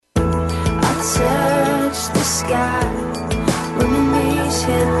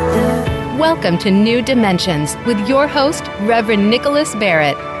Welcome to New Dimensions with your host, Reverend Nicholas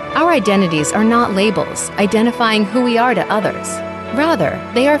Barrett. Our identities are not labels identifying who we are to others. Rather,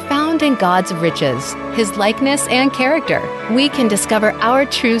 they are found in God's riches, His likeness and character. We can discover our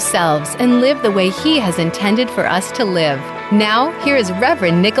true selves and live the way He has intended for us to live. Now, here is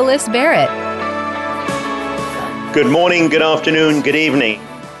Reverend Nicholas Barrett. Good morning, good afternoon, good evening,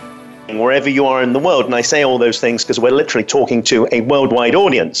 wherever you are in the world. And I say all those things because we're literally talking to a worldwide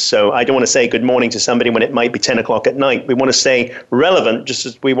audience. So I don't want to say good morning to somebody when it might be 10 o'clock at night. We want to stay relevant just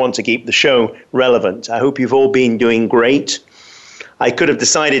as we want to keep the show relevant. I hope you've all been doing great. I could have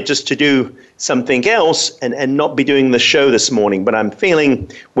decided just to do something else and not be doing the show this morning, but I'm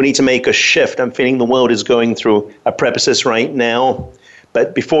feeling we need to make a shift. I'm feeling the world is going through a precipice right now.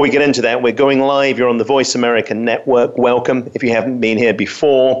 But before we get into that, we're going live. You're on the Voice America Network. Welcome. If you haven't been here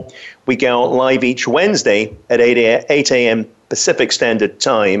before, we go out live each Wednesday at 8 a.m. Pacific Standard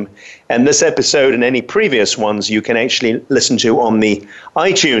Time. And this episode and any previous ones you can actually listen to on the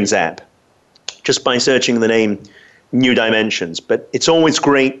iTunes app just by searching the name New Dimensions. But it's always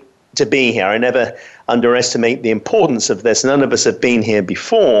great to be here. I never underestimate the importance of this. None of us have been here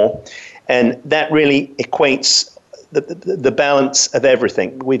before, and that really equates the balance of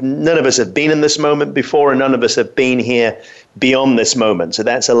everything. None of us have been in this moment before, and none of us have been here beyond this moment. So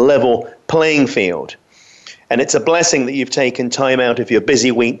that's a level playing field. And it's a blessing that you've taken time out of your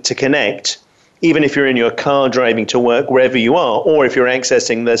busy week to connect, even if you're in your car driving to work, wherever you are, or if you're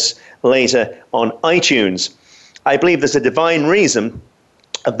accessing this later on iTunes. I believe there's a divine reason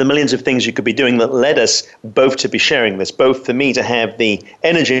of the millions of things you could be doing that led us both to be sharing this, both for me to have the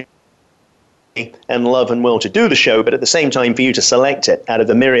energy and love and will to do the show, but at the same time for you to select it out of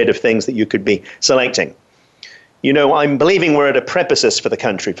the myriad of things that you could be selecting. You know, I'm believing we're at a precipice for the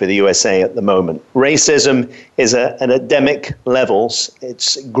country, for the USA at the moment. Racism is at endemic levels.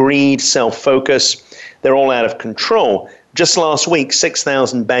 It's greed, self-focus. They're all out of control. Just last week,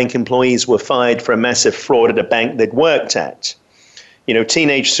 6,000 bank employees were fired for a massive fraud at a bank they'd worked at. You know,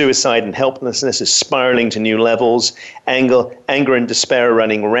 teenage suicide and helplessness is spiraling to new levels. Anger and despair are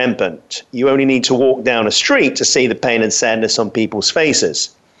running rampant. You only need to walk down a street to see the pain and sadness on people's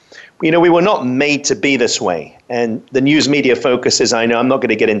faces. You know, we were not made to be this way. And the news media focuses, I know I'm not going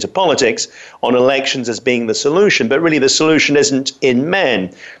to get into politics, on elections as being the solution. But really the solution isn't in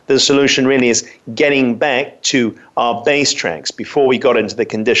man. The solution really is getting back to our base tracks before we got into the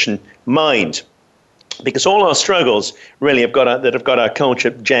conditioned mind. Because all our struggles really have got our culture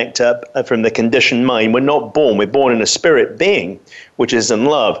jacked up from the conditioned mind. We're not born. We're born in a spirit being, which is in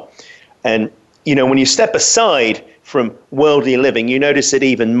love. And, you know, when you step aside from worldly living, you notice it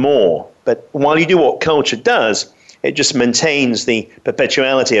even more. But while you do what culture does, it just maintains the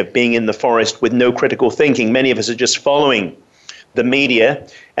perpetuality of being in the forest with no critical thinking. Many of us are just following the media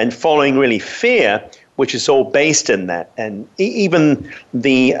and following really fear, which is all based in that. And even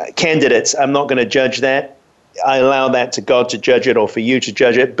the candidates, I'm not going to judge that. I allow that to God to judge it or for you to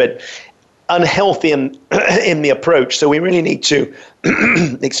judge it, but unhealthy in the approach. So we really need to,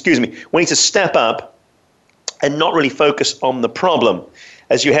 we need to step up and not really focus on the problem,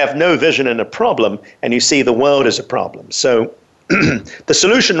 as you have no vision in a problem and you see the world as a problem. So the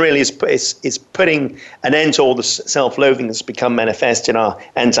solution really is putting an end to all the self-loathing that's become manifest in our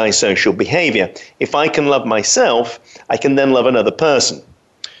antisocial behavior. If I can love myself, I can then love another person.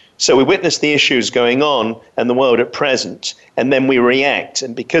 So we witness the issues going on in the world at present, and then we react.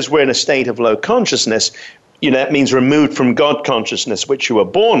 And because we're in a state of low consciousness, you know, that means removed from God consciousness, which you were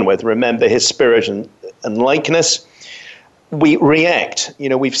born with. Remember His spirit and likeness. We react. You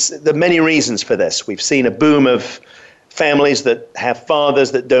know, there are many reasons for this. We've seen a boom of families that have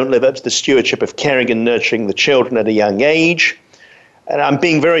fathers that don't live up to the stewardship of caring and nurturing the children at a young age. And I'm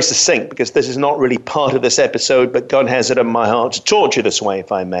being very succinct because this is not really part of this episode, but God has it in my heart to talk to you this way,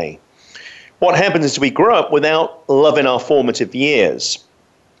 if I may. What happens is we grow up without love in our formative years.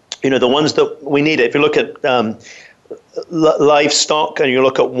 You know, the ones that we need. If you look at livestock and you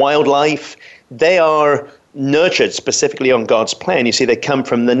look at wildlife, they are nurtured specifically on God's plan. You see, they come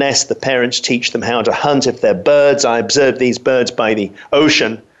from the nest. The parents teach them how to hunt. If they're birds, I observed these birds by the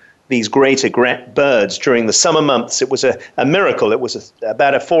ocean, these great egret birds during the summer months. It was a miracle. It was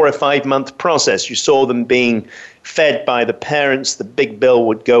about a 4 or 5 month process. You saw them being fed by the parents. The big bill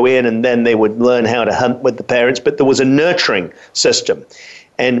would go in and then they would learn how to hunt with the parents. But there was a nurturing system.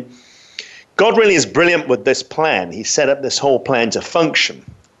 And God really is brilliant with this plan. He set up this whole plan to function.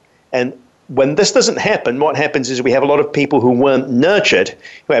 And when this doesn't happen, what happens is we have a lot of people who weren't nurtured,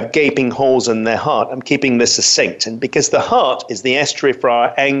 who have gaping holes in their heart. I'm keeping this succinct. And because the heart is the estuary for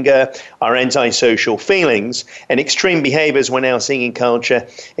our anger, our antisocial feelings, and extreme behaviors we're now seeing in culture,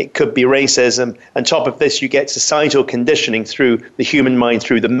 it could be racism. On top of this, you get societal conditioning through the human mind,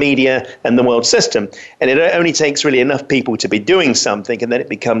 through the media and the world system. And it only takes really enough people to be doing something, and then it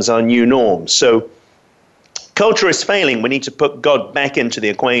becomes our new norm. So culture is failing. We need to put God back into the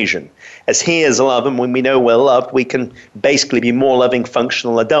equation. As He is love, and when we know we're loved, we can basically be more loving,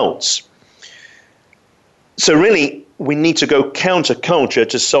 functional adults. So really, we need to go counter-culture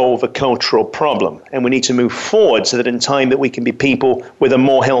to solve a cultural problem. And we need to move forward so that in time that we can be people with a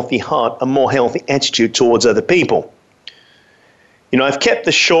more healthy heart, a more healthy attitude towards other people. You know, I've kept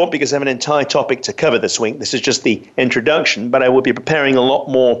this short because I have an entire topic to cover this week. This is just the introduction, but I will be preparing a lot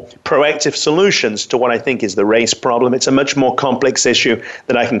more proactive solutions to what I think is the race problem. It's a much more complex issue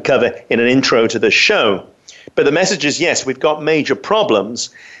that I can cover in an intro to this show. But the message is, yes, we've got major problems,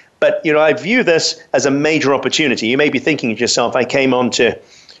 but, you know, I view this as a major opportunity. You may be thinking to yourself, I came on to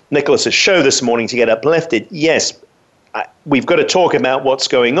Nicholas's show this morning to get uplifted. Yes, we've got to talk about what's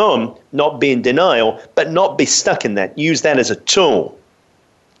going on, not be in denial, but not be stuck in that. Use that as a tool.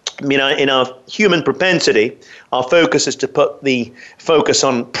 I mean, in our human propensity, our focus is to put the focus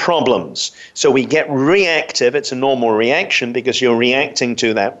on problems. So we get reactive. It's a normal reaction because you're reacting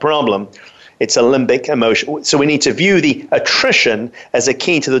to that problem. It's a limbic emotion. So we need to view the attrition as a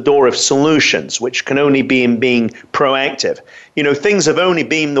key to the door of solutions, which can only be in being proactive. You know, things have only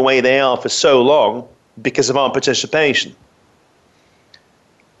been the way they are for so long because of our participation.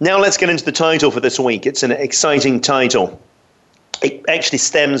 Now let's get into the title for this week. It's an exciting title. It actually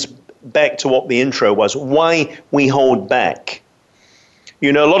stems back to what the intro was, why we hold back.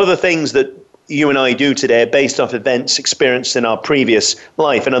 You know, a lot of the things that you and I do today are based off events experienced in our previous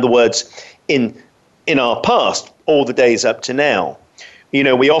life. In other words, in our past, all the days up to now. You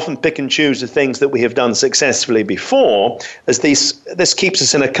know, we often pick and choose the things that we have done successfully before, as this keeps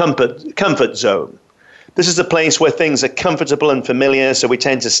us in a comfort zone. This is a place where things are comfortable and familiar, so we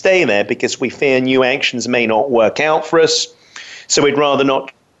tend to stay there because we fear new actions may not work out for us. So we'd rather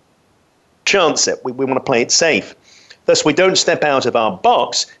not chance it. We want to play it safe. Thus, we don't step out of our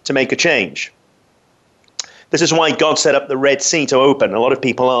box to make a change. This is why God set up the Red Sea to open. A lot of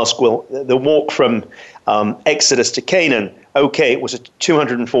people ask, well, the walk from Exodus to Canaan, okay, it was a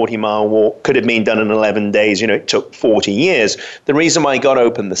 240-mile walk, could have been done in 11 days. You know, it took 40 years. The reason why God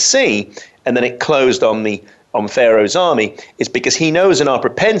opened the sea and then it closed on Pharaoh's army is because He knows in our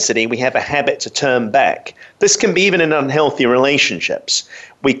propensity we have a habit to turn back. This can be even in unhealthy relationships.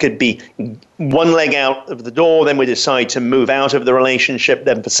 We could be one leg out of the door, then we decide to move out of the relationship,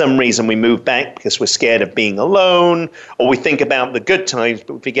 then for some reason we move back because we're scared of being alone, or we think about the good times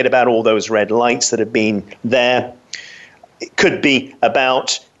but we forget about all those red lights that have been there. It could be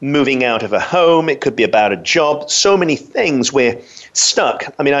about moving out of a home. It could be about a job. So many things we're stuck.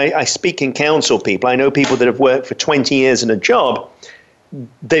 I mean, I speak and counsel people. I know people that have worked for 20 years in a job.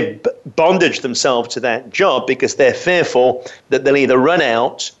 They've bondaged themselves to that job because they're fearful that they'll either run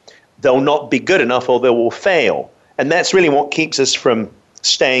out, they'll not be good enough, or they will fail. And that's really what keeps us from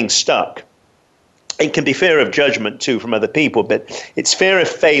staying stuck. It can be fear of judgment, too, from other people, but it's fear of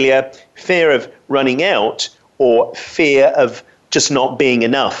failure, fear of running out, or fear of just not being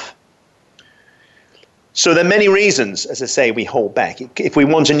enough. So there are many reasons, as I say, we hold back. If we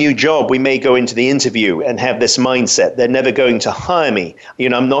want a new job, we may go into the interview and have this mindset, they're never going to hire me. You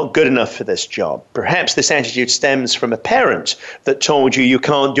know, I'm not good enough for this job. Perhaps this attitude stems from a parent that told you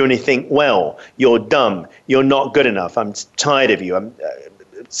can't do anything well, you're dumb, you're not good enough, I'm tired of you, I'm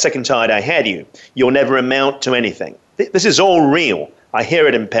sick and tired I had you, you'll never amount to anything. This is all real. I hear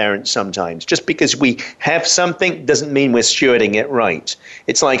it in parents sometimes. Just because we have something doesn't mean we're stewarding it right.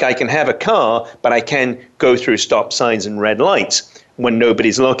 It's like I can have a car, but I can go through stop signs and red lights when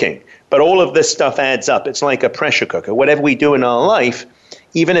nobody's looking. But all of this stuff adds up. It's like a pressure cooker. Whatever we do in our life,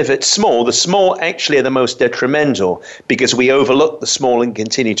 even if it's small, the small actually are the most detrimental because we overlook the small and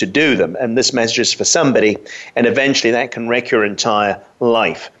continue to do them. And this message is for somebody, and eventually that can wreck your entire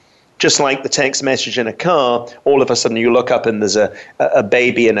life. Just like the text message in a car, all of a sudden you look up and there's a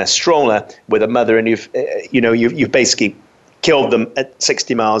baby in a stroller with a mother, and you've basically killed them at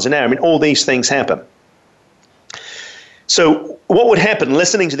 60 miles an hour. I mean, all these things happen. So what would happen,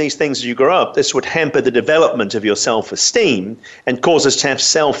 listening to these things as you grow up, this would hamper the development of your self-esteem and cause us to have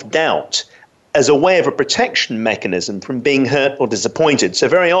self-doubt as a way of a protection mechanism from being hurt or disappointed. So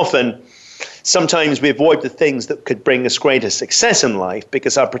very often, sometimes we avoid the things that could bring us greater success in life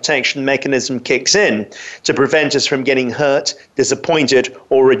because our protection mechanism kicks in to prevent us from getting hurt, disappointed,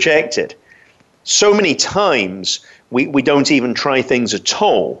 or rejected. so many times we don't even try things at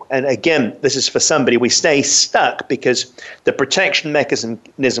all. And again, this is for somebody, we stay stuck because the protection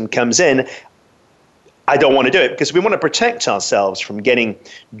mechanism comes in. I don't want to do it because we want to protect ourselves from getting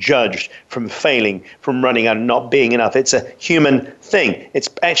judged, from failing, from running out and not being enough. It's a human thing. It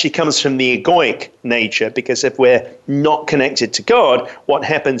actually comes from the egoic nature, because if we're not connected to God, what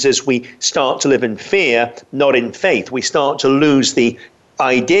happens is we start to live in fear, not in faith. We start to lose the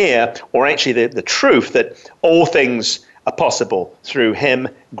idea, or actually the truth, that all things are possible through him.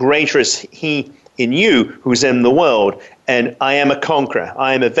 Greater is he in you who's in the world, and I am a conqueror,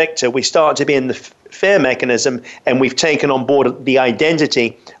 I am a victor. We start to be in the fear mechanism, and we've taken on board the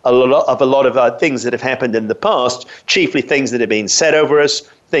identity of a lot of things that have happened in the past, chiefly things that have been said over us,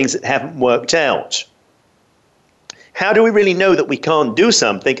 things that haven't worked out. How do we really know that we can't do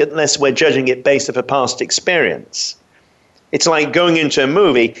something unless we're judging it based off a past experience? It's like going into a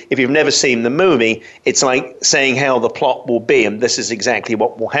movie. If you've never seen the movie, it's like saying how the plot will be, and this is exactly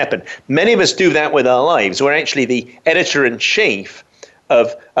what will happen. Many of us do that with our lives. We're actually the editor-in-chief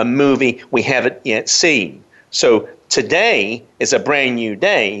of a movie we haven't yet seen. So today is a brand new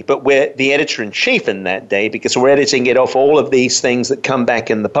day, but we're the editor-in-chief in that day because we're editing it off all of these things that come back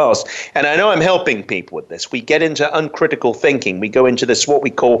in the past. And I know I'm helping people with this. We get into uncritical thinking. We go into this, what we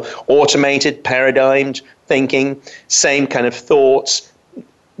call automated, paradigmed thinking, same kind of thoughts.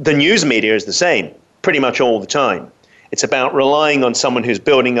 The news media is the same, pretty much all the time. It's about relying on someone who's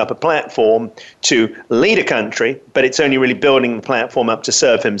building up a platform to lead a country, but it's only really building the platform up to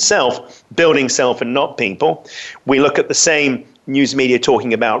serve himself, building self and not people. We look at the same news media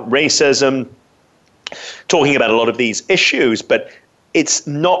talking about racism, talking about a lot of these issues, but it's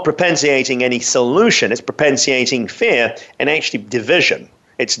not propitiating any solution. It's propitiating fear and actually division.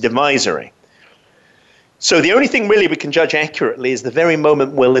 It's divisory. So the only thing really we can judge accurately is the very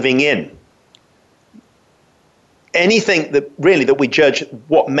moment we're living in. Anything that we judge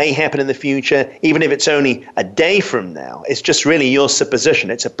what may happen in the future, even if it's only a day from now, it's just really your supposition.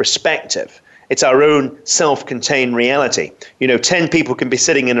 It's a perspective. It's our own self-contained reality. 10 people can be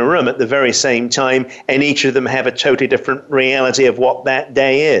sitting in a room at the very same time, and each of them have a totally different reality of what that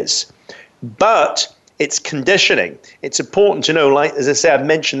day is. But it's conditioning. It's important to know, like, as I say, I've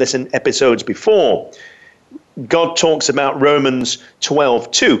mentioned this in episodes before, God talks about Romans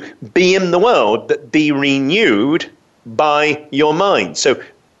 12:2. Be in the world, but be renewed by your mind. So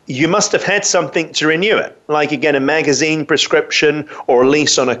you must have had something to renew it. Like, again, a magazine prescription or a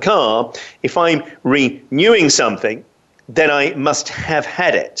lease on a car. If I'm renewing something, then I must have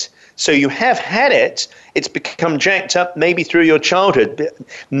had it. So you have had it. It's become jacked up maybe through your childhood.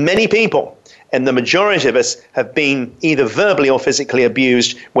 Many people, and the majority of us, have been either verbally or physically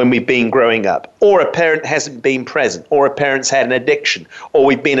abused when we've been growing up, or a parent hasn't been present, or a parent's had an addiction, or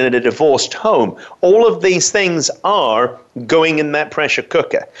we've been in a divorced home. All of these things are going in that pressure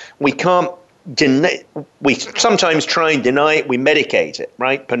cooker. We can't deny. We sometimes try and deny it. We medicate it,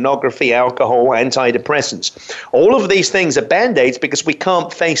 right? Pornography, alcohol, antidepressants. All of these things are band-aids because we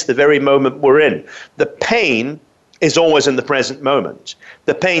can't face the very moment we're in. The pain is always in the present moment.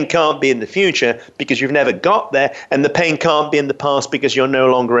 The pain can't be in the future because you've never got there, and the pain can't be in the past because you're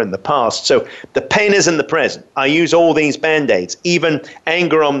no longer in the past. So the pain is in the present. I use all these band-aids, even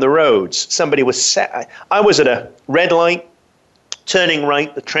anger on the roads. Somebody was I was at a red light, turning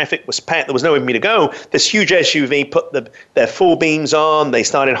right, the traffic was packed, there was nowhere for me to go. This huge SUV put their full beams on, they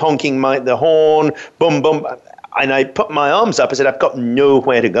started honking the horn, boom, boom. And I put my arms up and said, I've got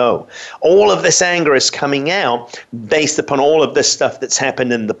nowhere to go. All of this anger is coming out based upon all of this stuff that's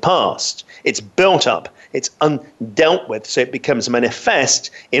happened in the past. It's built up. It's undealt with, so it becomes manifest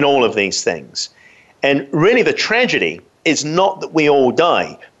in all of these things. And really the tragedy is not that we all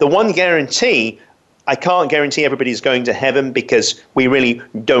die. The one guarantee, I can't guarantee everybody's going to heaven because we really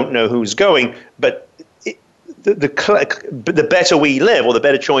don't know who's going, but the better we live, or the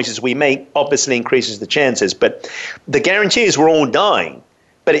better choices we make, obviously increases the chances. But the guarantee is we're all dying.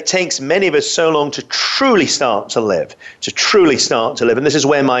 But it takes many of us so long to truly start to live, And this is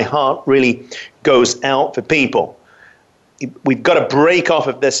where my heart really goes out for people. We've got to break off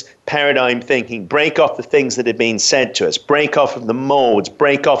of this paradigm thinking, break off the things that have been said to us, break off of the molds,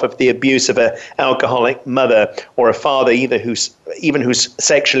 break off of the abuse of an alcoholic mother or a father who's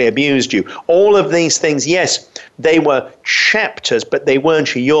sexually abused you. All of these things, yes, they were chapters, but they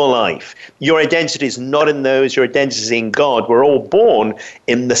weren't your life. Your identity is not in those. Your identity is in God. We're all born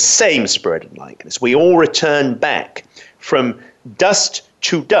in the same spirit and likeness. We all return back from dust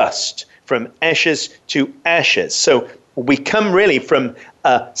to dust, from ashes to ashes. So we come really from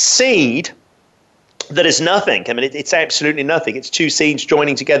a seed that is nothing. I mean, it's absolutely nothing. It's two seeds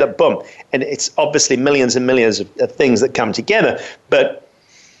joining together, boom. And it's obviously millions and millions of things that come together. But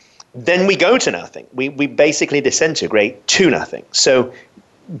then we go to nothing. We basically disintegrate to nothing. So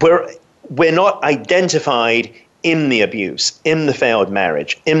we're not identified in the abuse, in the failed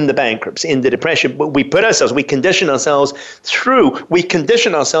marriage, in the bankruptcy, in the depression. But we condition ourselves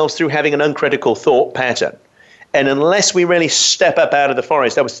through having an uncritical thought pattern. And unless we really step up out of the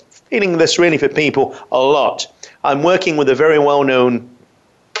forest, I was feeling this really for people a lot. I'm working with a very well-known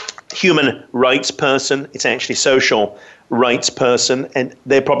human rights person. It's actually social rights person, and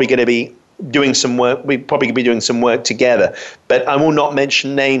they're probably going to be doing some work. We're probably going to be doing some work together, but I will not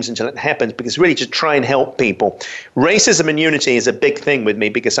mention names until it happens, because really to try and help people. Racism and unity is a big thing with me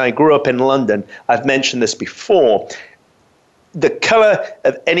because I grew up in London. I've mentioned this before. The color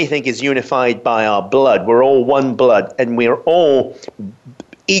of anything is unified by our blood. We're all one blood, and we're all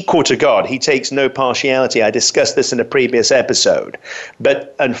equal to God. He takes no partiality. I discussed this in a previous episode.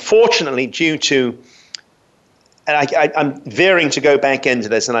 But unfortunately, due to, and I'm veering to go back into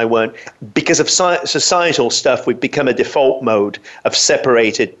this, and I won't, because of societal stuff, we've become a default mode of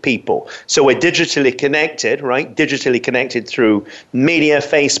separated people. So we're digitally connected, right? Digitally connected through media,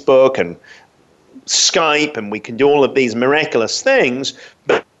 Facebook, and Skype, and we can do all of these miraculous things,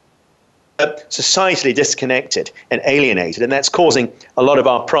 but societally disconnected and alienated, and that's causing a lot of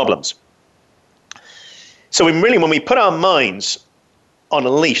our problems. So when we put our minds on a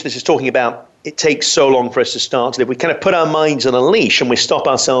leash, this is talking about it takes so long for us to start to live. We kind of put our minds on a leash and we stop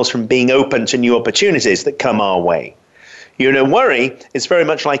ourselves from being open to new opportunities that come our way. Worry is very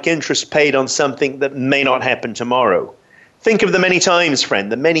much like interest paid on something that may not happen tomorrow. Think of the many times,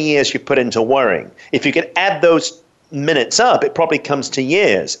 friend, the many years you've put into worrying. If you can add those minutes up, it probably comes to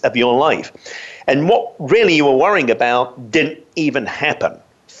years of your life. And what really you were worrying about didn't even happen.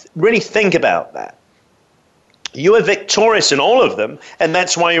 Really think about that. You are victorious in all of them, and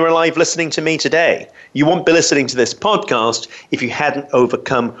that's why you're alive listening to me today. You wouldn't be listening to this podcast if you hadn't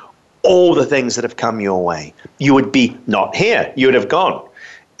overcome all the things that have come your way. You would be not here. You would have gone.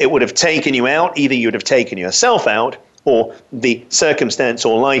 It would have taken you out. Either you would have taken yourself out, or the circumstance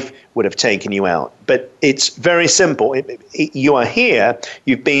or life would have taken you out. But it's very simple. You are here.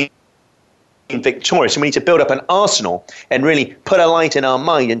 You've been victorious. And we need to build up an arsenal and really put a light in our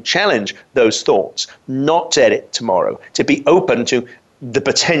mind and challenge those thoughts, not to edit tomorrow, to be open to the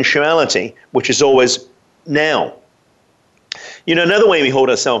potentiality, which is always now. Another way we hold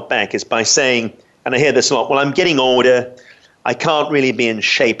ourselves back is by saying, and I hear this a lot, well, I'm getting older. I can't really be in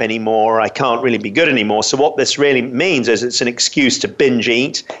shape anymore. I can't really be good anymore. So what this really means is it's an excuse to binge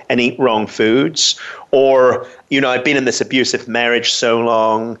eat and eat wrong foods. Or, I've been in this abusive marriage so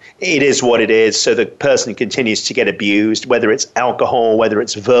long. It is what it is. So the person continues to get abused, whether it's alcohol, whether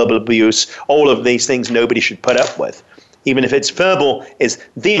it's verbal abuse, all of these things nobody should put up with. Even if it's verbal is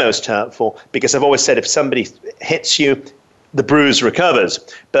the most hurtful, because I've always said if somebody hits you, the bruise recovers,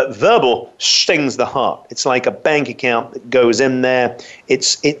 but verbal stings the heart. It's like a bank account that goes in there.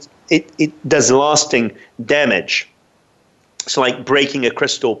 It does lasting damage. It's like breaking a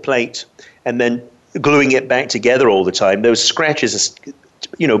crystal plate and then gluing it back together all the time. Those scratches,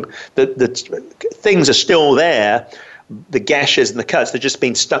 the things are still there. The gashes and the cuts, they're just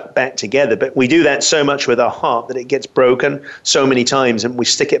being stuck back together. But we do that so much with our heart that it gets broken so many times and we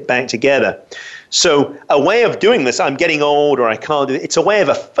stick it back together. So a way of doing this, I'm getting old or I can't do it, it's a way of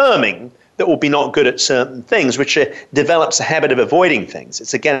affirming that we'll be not good at certain things, which develops a habit of avoiding things.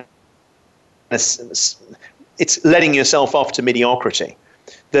 It's again, it's letting yourself off to mediocrity.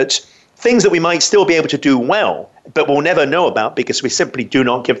 That things that we might still be able to do well, but we'll never know about because we simply do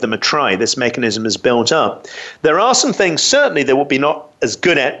not give them a try. This mechanism is built up. There are some things certainly that we'll be not as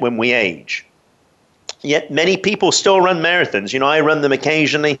good at when we age. Yet many people still run marathons. I run them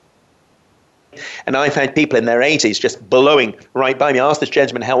occasionally. And I've had people in their 80s just blowing right by me. I asked this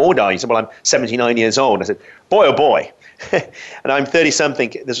gentleman, how old are you? He said, well, I'm 79 years old. I said, boy, oh boy. And I'm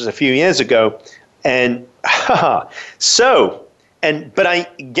 30-something. This was a few years ago. And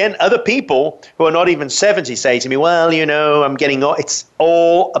again, other people who are not even 70 say to me, well, I'm getting old. It's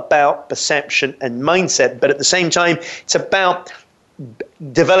all about perception and mindset. But at the same time, it's about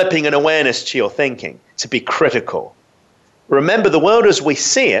developing an awareness to your thinking, to be critical. Remember, the world as we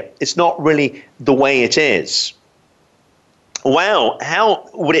see it is not really the way it is. Wow, how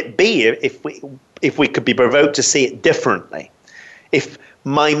would it be if we could be provoked to see it differently? If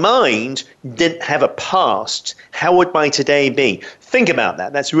my mind didn't have a past, how would my today be? Think about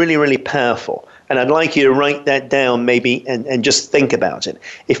that. That's really, really powerful. And I'd like you to write that down maybe and just think about it.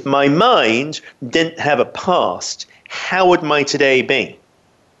 If my mind didn't have a past, how would my today be?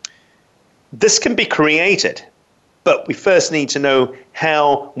 this can be created. But we first need to know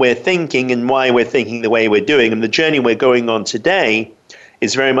how we're thinking and why we're thinking the way we're doing. And the journey we're going on today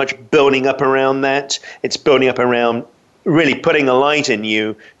is very much building up around that. It's building up around really putting a light in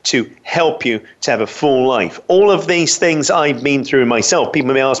you to help you to have a full life. All of these things I've been through myself.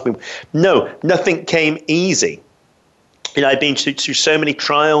 People may ask me, no, nothing came easy. I've been through so many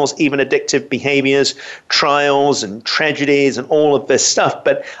trials, even addictive behaviors, trials and tragedies and all of this stuff.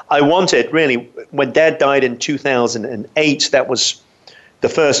 But I wanted, really, when Dad died in 2008, that was the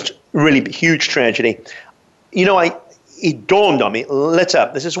first really huge tragedy. It dawned on me, lit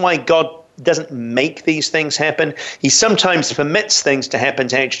up. This is why God doesn't make these things happen. He sometimes permits things to happen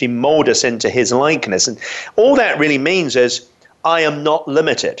to actually mold us into his likeness. And all that really means is I am not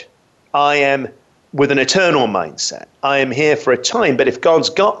limited. I am with an eternal mindset. I am here for a time, but if God's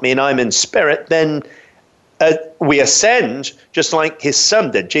got me and I'm in spirit, then we ascend just like his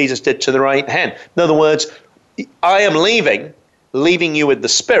son did, Jesus did, to the right hand. In other words, I am leaving you with the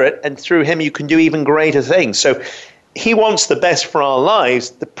spirit, and through him you can do even greater things. So he wants the best for our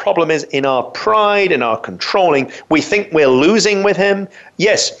lives. The problem is in our pride and our controlling, we think we're losing with him.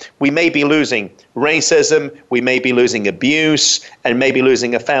 Yes, we may be losing racism, we may be losing abuse, and maybe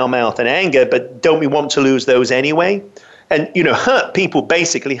losing a foul mouth and anger, but don't we want to lose those anyway? And, hurt people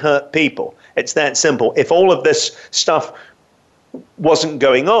basically hurt people. It's that simple. If all of this stuff wasn't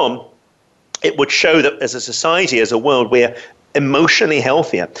going on, it would show that as a society, as a world, we're emotionally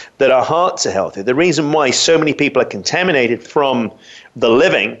healthier, that our hearts are healthier. The reason why so many people are contaminated from the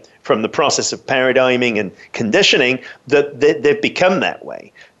living, from the process of paradigming and conditioning, that they've become that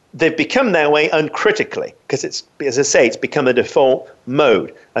way. They've become that way uncritically, because it's, as I say, it's become a default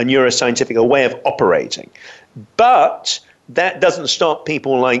mode, a neuroscientific, a way of operating. But that doesn't stop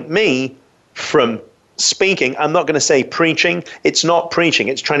people like me from speaking. I'm not going to say preaching. It's not preaching.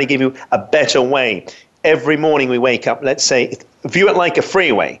 It's trying to give you a better way. Every morning we wake up, let's say, view it like a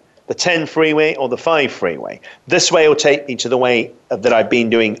freeway, the 10 freeway or the 5 freeway. This way will take me to the way that I've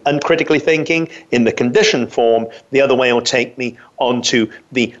been doing uncritically thinking in the conditioned form. The other way will take me onto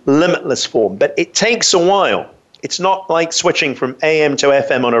the limitless form. But it takes a while. It's not like switching from AM to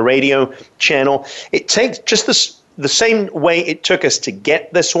FM on a radio channel. It takes just the same way it took us to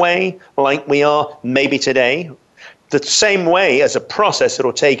get this way, like we are maybe today, the same way as a process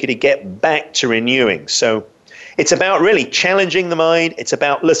it'll take you to get back to renewing. So it's about really challenging the mind. It's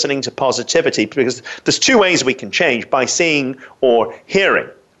about listening to positivity, because there's 2 ways we can change: by seeing or hearing.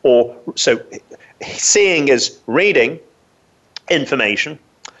 Or so seeing is reading information,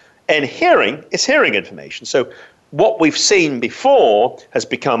 and hearing is hearing information. So what we've seen before has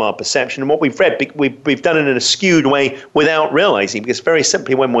become our perception, and what we've read, we've done it in a skewed way without realizing, because very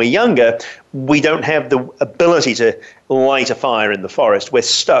simply when we're younger, we don't have the ability to light a fire in the forest. We're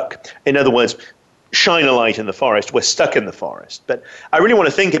stuck. In other words, shine a light in the forest. We're stuck in the forest. But I really want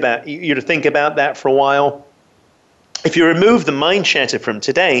to think about you to think about that for a while. If you remove the mind chatter from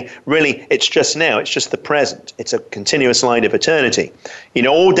today, really, it's just now. It's just the present. It's a continuous line of eternity.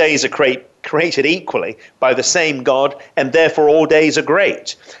 All days are created equally by the same God, and therefore all days are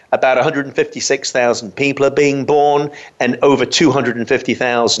great. About 156,000 people are being born, and over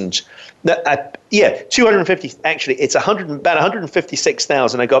 250,000. 250. Actually, it's about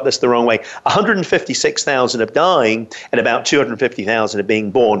 156,000. I got this the wrong way. 156,000 are dying, and about 250,000 are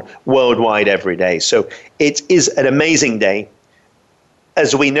being born worldwide every day. So it is an amazing day.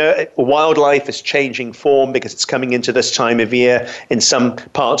 As we know, wildlife is changing form because it's coming into this time of year. In some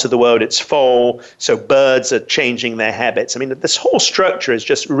parts of the world, it's fall. So birds are changing their habits. I mean, this whole structure is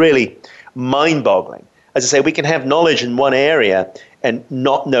just really mind-boggling. As I say, we can have knowledge in one area and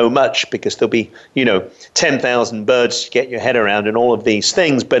not know much, because there'll be, 10,000 birds to get your head around and all of these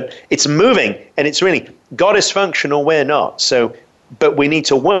things. But it's moving, and it's really, God is functional, we're not. So, but we need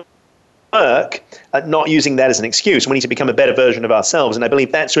to work at not using that as an excuse. We need to become a better version of ourselves. And I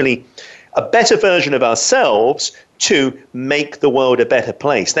believe that's really a better version of ourselves to make the world a better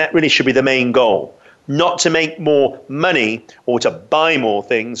place. That really should be the main goal. Not to make more money or to buy more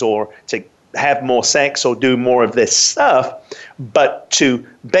things or to have more sex or do more of this stuff, but to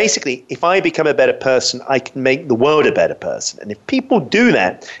basically, if I become a better person, I can make the world a better person. And if people do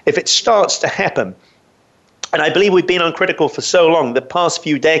that, if it starts to happen, and I believe we've been uncritical for so long. The past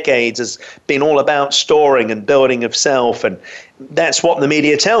few decades has been all about storing and building of self, and that's what the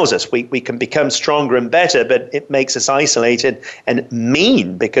media tells us. We can become stronger and better, but it makes us isolated and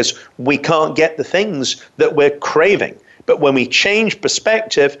mean because we can't get the things that we're craving. But when we change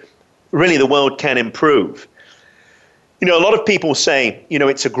perspective, really the world can improve. You know, a lot of people say, you know,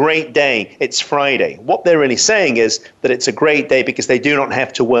 it's a great day, it's Friday. What they're really saying is that it's a great day because they do not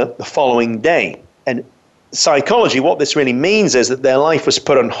have to work the following day. And psychology, what this really means is that their life was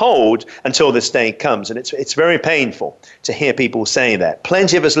put on hold until this day comes. And it's very painful to hear people say that.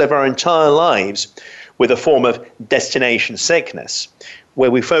 Plenty of us live our entire lives with a form of destination sickness,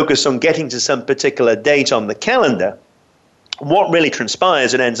 where we focus on getting to some particular date on the calendar. What really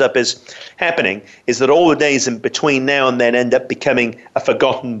transpires and ends up happening is that all the days in between now and then end up becoming a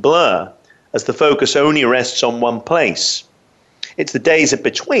forgotten blur as the focus only rests on one place. It's the days in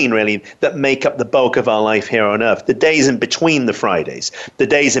between, really, that make up the bulk of our life here on Earth. The days in between the Fridays, the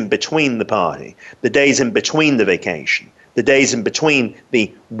days in between the party, the days in between the vacation, the days in between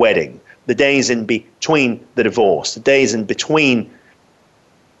the wedding, the days in between the divorce, the days in between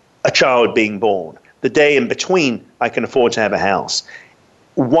a child being born, the day in between I can afford to have a house.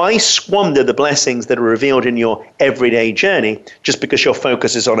 Why squander the blessings that are revealed in your everyday journey just because your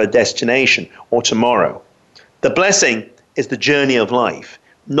focus is on a destination or tomorrow? The blessing is the journey of life,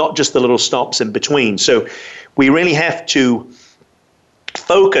 not just the little stops in between. So we really have to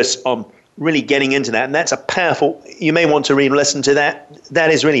focus on really getting into that. And that's a powerful, you may want to re-listen to that.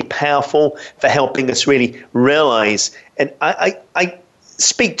 That is really powerful for helping us really realize. And I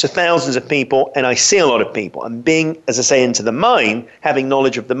speak to thousands of people and I see a lot of people. And being, as I say, into the mind, having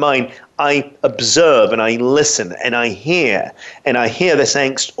knowledge of the mind, I observe and I listen and I hear this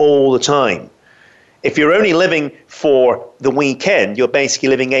angst all the time. If you're only living for the weekend, you're basically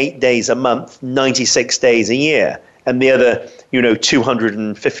living 8 days a month, 96 days a year. And the other,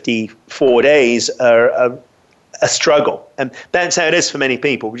 254 days are a struggle. And that's how it is for many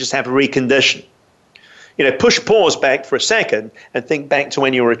people. We just have to recondition. Push pause back for a second and think back to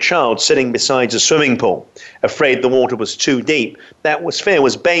when you were a child sitting beside a swimming pool, afraid the water was too deep. That fear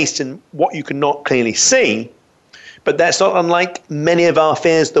was based in what you could not clearly see. But that's not unlike many of our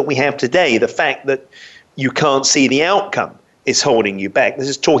fears that we have today. The fact that you can't see the outcome is holding you back. This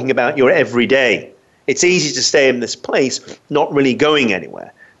is talking about your everyday. It's easy to stay in this place, not really going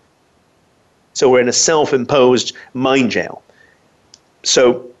anywhere. So we're in a self-imposed mind jail.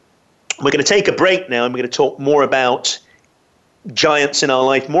 So we're going to take a break now, and we're going to talk more about giants in our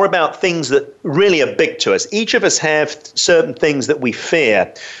life, more about things that really are big to us. Each of us have certain things that we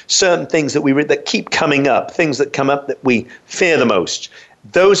fear, certain things that keep coming up, things that come up that we fear the most.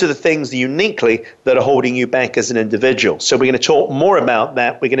 Those are the things uniquely that are holding you back as an individual. So we're going to talk more about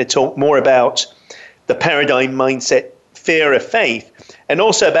that. We're going to talk more about the paradigm mindset, fear of faith, and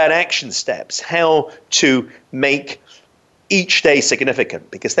also about action steps, how to make each day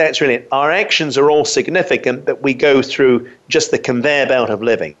significant, because that's really it. Our actions are all significant, but we go through just the conveyor belt of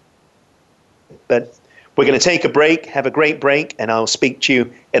living. But we're going to take a break, have a great break, and I'll speak to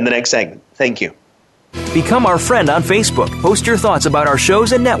you in the next segment. Thank you. Become our friend on Facebook. Post your thoughts about our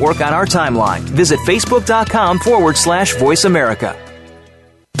shows and network on our timeline. Visit facebook.com/Voice America.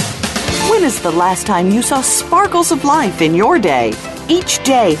 When is the last time you saw sparkles of life in your day? Each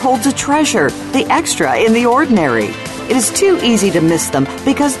day holds a treasure, the extra in the ordinary. It is too easy to miss them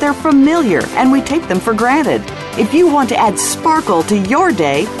because they're familiar and we take them for granted. If you want to add sparkle to your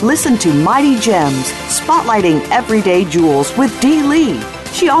day, listen to Mighty Gems, spotlighting everyday jewels with Dee Lee.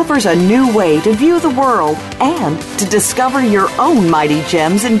 She offers a new way to view the world and to discover your own mighty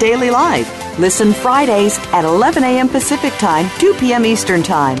gems in daily life. Listen Fridays at 11 a.m. Pacific Time, 2 p.m. Eastern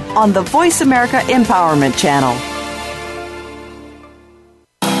Time on the Voice America Empowerment Channel.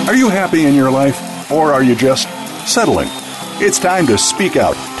 Are you happy in your life, or are you just settling? It's time to speak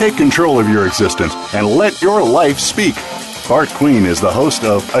out, take control of your existence, and let your life speak. Bart Queen is the host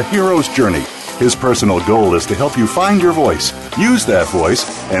of A Hero's Journey. His personal goal is to help you find your voice, use that voice,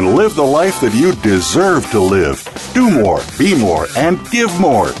 and live the life that you deserve to live. Do more, be more, and give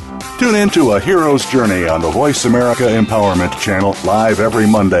more. Tune in to A Hero's Journey on the Voice America Empowerment Channel, live every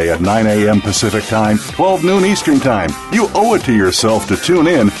Monday at 9 a.m. Pacific Time, 12 noon Eastern Time. You owe it to yourself to tune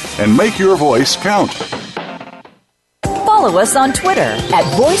in and make your voice count. Follow us on Twitter at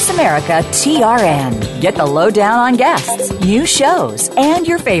VoiceAmericaTRN. Get the lowdown on guests, new shows, and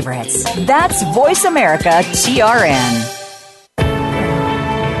your favorites. That's VoiceAmericaTRN.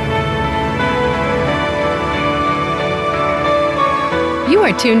 You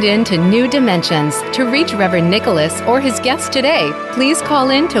are tuned in to New Dimensions. To reach Reverend Nicholas or his guest today, please call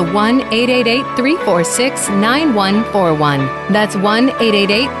in to 1-888-346-9141. That's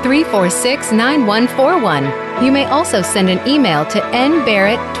 1-888-346-9141. You may also send an email to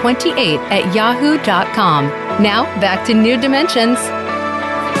nbarrett28@yahoo.com. Now, back to New Dimensions.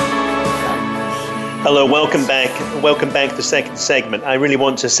 Hello, welcome back. Welcome back to the second segment. I really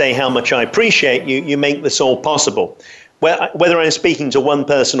want to say how much I appreciate you. You make this all possible. whether I'm speaking to one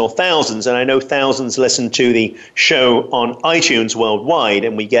person or thousands, and I know thousands listen to the show on iTunes worldwide,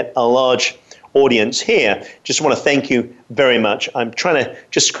 and we get a large audience here, just want to thank you very much. I'm trying to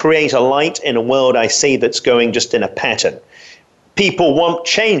just create a light in a world I see that's going just in a pattern. People want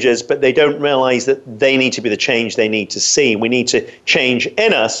changes, but they don't realize that they need to be the change they need to see. We need to change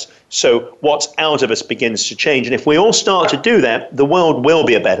in us, so what's out of us begins to change. And if we all start to do that, the world will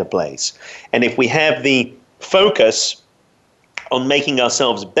be a better place. And if we have the focus on making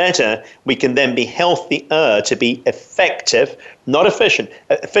ourselves better, we can then be healthier to be effective, not efficient.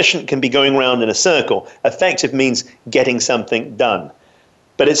 Efficient can be going around in a circle. Effective means getting something done.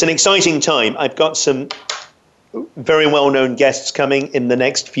 But it's an exciting time. I've got some very well-known guests coming in the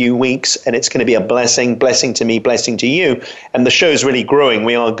next few weeks, and it's going to be a blessing to me, blessing to you. And the show's really growing.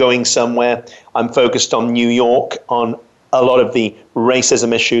 We are going somewhere. I'm focused on New York, on a lot of the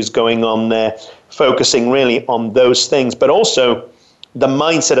racism issues going on there, focusing really on those things, but also the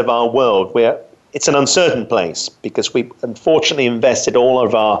mindset of our world, where it's an uncertain place because we unfortunately invested all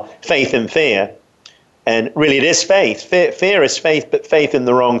of our faith in fear. And really it is faith. Fear is faith, but faith in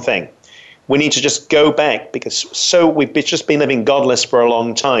the wrong thing. We need to just go back because we've just been living godless for a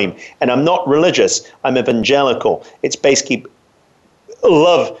long time. And I'm not religious, I'm evangelical. It's basically,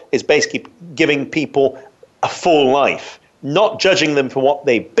 love is basically giving people a full life. Not judging them for what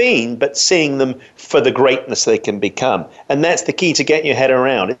they've been, but seeing them for the greatness they can become. And that's the key to getting your head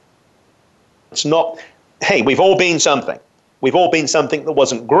around. It's not, hey, we've all been something. We've all been something that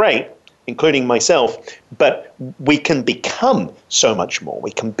wasn't great, including myself, but we can become so much more.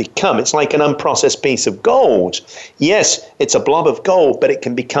 We can become, it's like an unprocessed piece of gold. Yes, it's a blob of gold, but it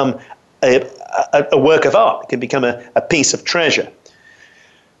can become a work of art. It can become a piece of treasure.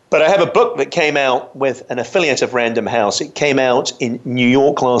 But I have a book that came out with an affiliate of Random House. It came out in New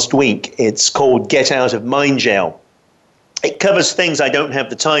York last week. It's called Get Out of Mind Jail. It covers things I don't have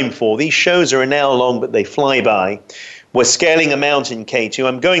the time for. These shows are an hour long, but they fly by. We're scaling a mountain, K2.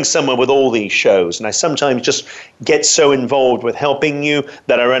 I'm going somewhere with all these shows, and I sometimes just get so involved with helping you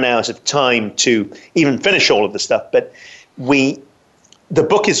that I run out of time to even finish all of the stuff. But the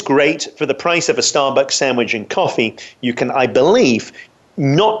book is great. For the price of a Starbucks sandwich and coffee, you can, I believe,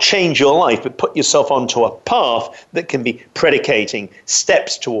 not change your life, but put yourself onto a path that can be predicating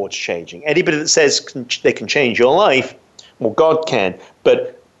steps towards changing. Anybody that says they can change your life, well, God can,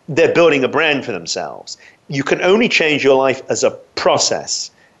 but they're building a brand for themselves. You can only change your life as a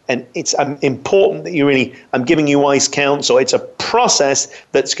process. And it's important that I'm giving you wise counsel. It's a process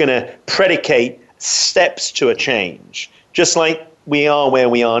that's going to predicate steps to a change. Just like we are where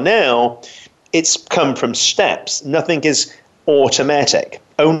we are now, it's come from steps. Nothing is automatic.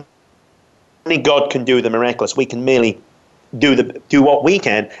 Only God can do the miraculous. We can merely do what we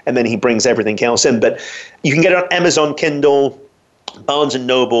can, and then he brings everything else in. But you can get it on Amazon Kindle, Barnes &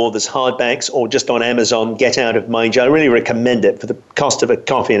 Noble, there's hardbacks, or just on Amazon, Get Out of Mind Jail. I really recommend it for the cost of a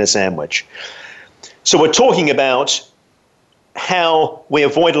coffee and a sandwich. So we're talking about how we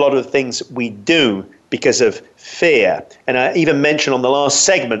avoid a lot of the things we do because of fear. And I even mentioned on the last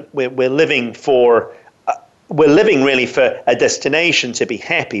segment, we're living really for a destination to be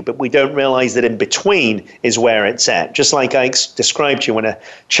happy, but we don't realize that in between is where it's at. Just like I described to you, when a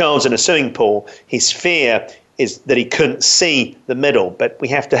child's in a swimming pool, his fear is that he couldn't see the middle, but we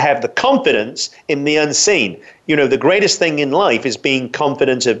have to have the confidence in the unseen. You know, the greatest thing in life is being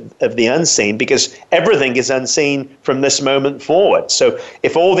confident of the unseen, because everything is unseen from this moment forward. So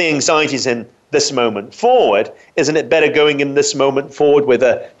if all the anxiety is in this moment forward, isn't it better going in this moment forward with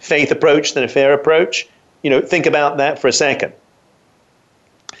a faith approach than a fear approach? You know, think about that for a second.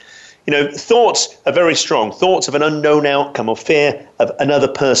 You know, thoughts are very strong. Thoughts of an unknown outcome or fear of another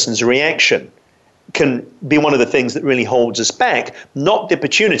person's reaction can be one of the things that really holds us back, not the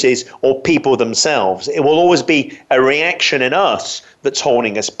opportunities or people themselves. It will always be a reaction in us that's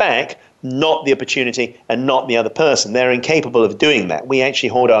holding us back, not the opportunity and not the other person. They're incapable of doing that. We actually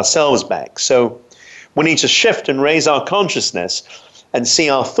hold ourselves back. So we need to shift and raise our consciousness and see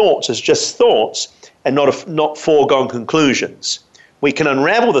our thoughts as just thoughts and not foregone conclusions. We can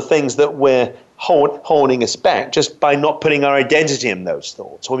unravel the things that we're holding us back just by not putting our identity in those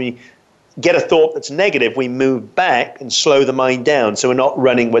thoughts. When we get a thought that's negative, we move back and slow the mind down so we're not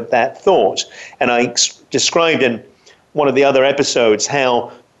running with that thought. And I described in one of the other episodes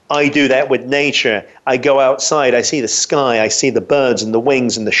how I do that with nature. I go outside, I see the sky, I see the birds and the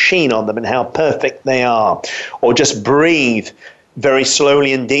wings and the sheen on them and how perfect they are. Or just breathe very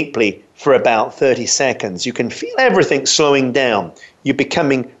slowly and deeply for about 30 seconds. You can feel everything slowing down. You're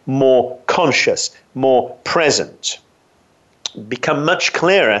becoming more conscious, more present. become much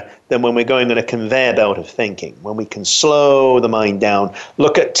clearer than when we're going on a conveyor belt of thinking, when we can slow the mind down,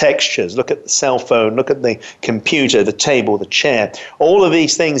 look at textures, look at the cell phone, look at the computer, the table, the chair. All of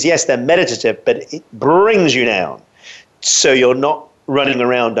these things, yes, they're meditative, but it brings you down. So you're not running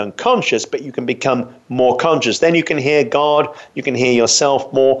around unconscious, but you can become more conscious. Then you can hear God, you can hear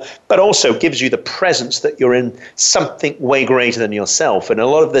yourself more, but also gives you the presence that you're in something way greater than yourself. And a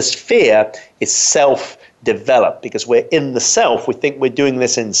lot of this fear is self-developed, because we're in the self. We think we're doing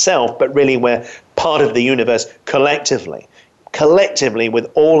this in self, but really we're part of the universe collectively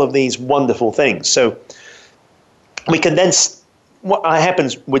with all of these wonderful things. So we can then what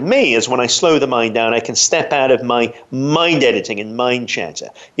happens with me is when I slow the mind down, I can step out of my mind editing and mind chatter.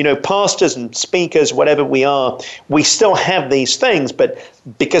 You know, pastors and speakers, whatever we are, we still have these things, but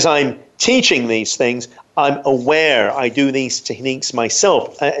because I'm teaching these things, I'm aware. I do these techniques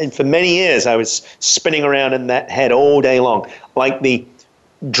myself. And for many years, I was spinning around in that head all day long, like the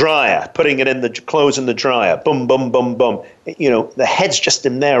dryer, putting it in the clothes in the dryer, boom, boom, boom, boom. You know, the head's just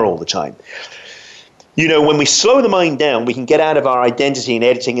in there all the time. You know, when we slow the mind down, we can get out of our identity and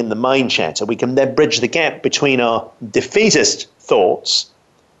editing in the mind chatter. We can then bridge the gap between our defeatist thoughts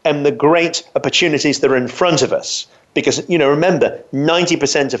and the great opportunities that are in front of us. Because, you know, remember,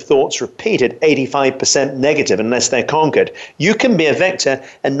 90% of thoughts repeated, 85% negative unless they're conquered. You can be a vector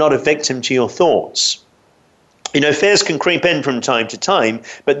and not a victim to your thoughts. You know, fears can creep in from time to time,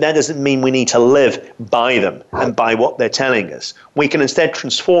 but that doesn't mean we need to live by them and by what they're telling us. We can instead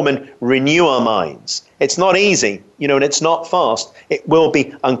transform and renew our minds. It's not easy, you know, and it's not fast. It will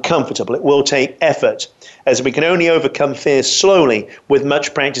be uncomfortable. It will take effort, as we can only overcome fears slowly with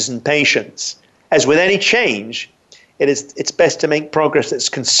much practice and patience. As with any change, it's best to make progress that's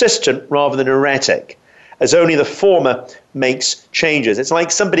consistent rather than erratic, as only the former makes changes. It's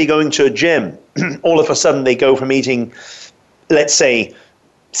like somebody going to a gym. All of a sudden they go from eating, let's say,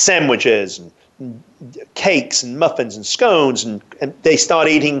 sandwiches and cakes and muffins and scones, and they start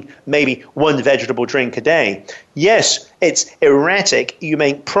eating maybe one vegetable drink a day. Yes, it's erratic. You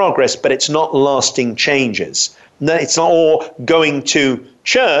make progress, but it's not lasting changes. No, it's not all going to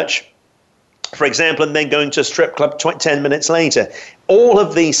church, for example, and then going to a strip club 10 minutes later. All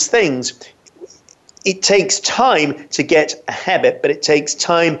of these things, it takes time to get a habit, but it takes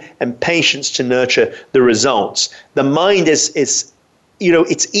time and patience to nurture the results. The mind is, you know,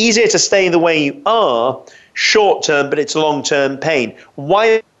 it's easier to stay the way you are short term, but it's long-term pain.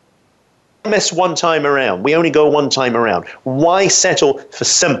 Why mess one time around? We only go one time around. Why settle for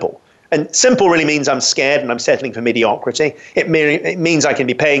simple? And simple really means I'm scared and I'm settling for mediocrity. It means I can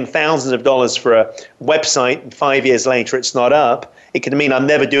be paying thousands of dollars for a website and 5 years later it's not up. It could mean I'm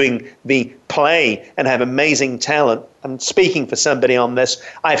never doing the play and have amazing talent. I'm speaking for somebody on this.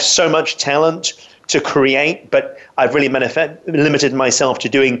 I have so much talent to create, but I've really limited myself to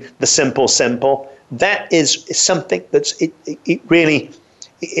doing the simple. That is something that's, it really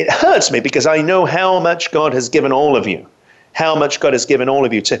hurts me, because I know how much God has given all of you. How much God has given all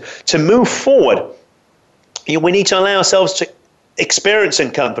of you to move forward. We need to allow ourselves to experience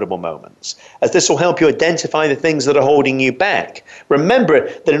uncomfortable moments, as this will help you identify the things that are holding you back. Remember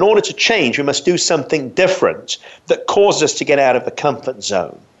that in order to change, we must do something different that causes us to get out of the comfort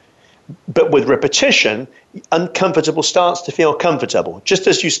zone. But with repetition, uncomfortable starts to feel comfortable. Just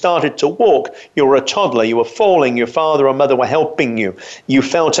as you started to walk, you were a toddler, you were falling, your father or mother were helping you. You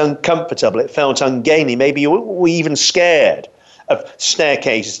felt uncomfortable, it felt ungainly. Maybe you were even scared of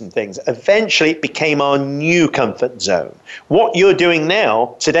staircases and things. Eventually, it became our new comfort zone. What you're doing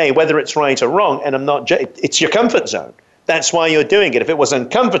now, today, whether it's right or wrong, and it's your comfort zone. That's why you're doing it. If it was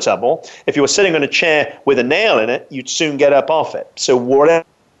uncomfortable, if you were sitting on a chair with a nail in it, you'd soon get up off it. So whatever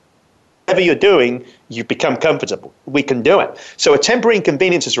you're doing, you become comfortable. We can do it. So a temporary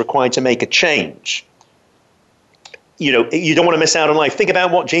inconvenience is required to make a change. You know, you don't want to miss out on life. Think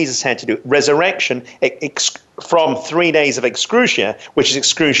about what Jesus had to do. Resurrection from 3 days of excrucia, which is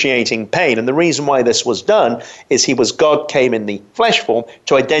excruciating pain. And the reason why this was done is God came in the flesh form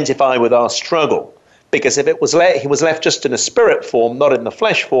to identify with our struggle. Because if he was left just in a spirit form, not in the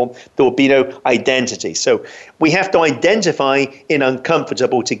flesh form, there would be no identity. So we have to identify in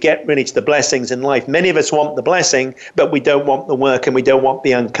uncomfortable to get really to the blessings in life. Many of us want the blessing, but we don't want the work and we don't want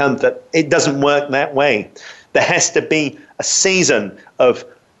the uncomfort. It doesn't work that way. There has to be a season of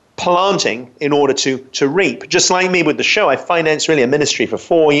planting in order to reap. Just like me with the show, I financed really a ministry for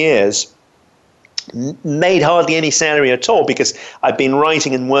 4 years. Made hardly any salary at all, because I've been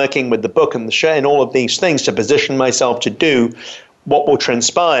writing and working with the book and the show and all of these things to position myself to do what will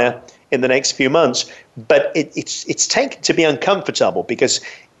transpire in the next few months. But it's taken to be uncomfortable, because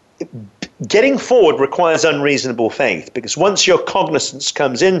Getting forward requires unreasonable faith, because once your cognizance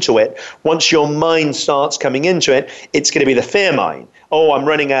comes into it, once your mind starts coming into it, it's going to be the fear mind. Oh, I'm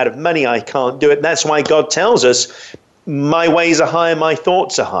running out of money, I can't do it. That's why God tells us, my ways are higher, my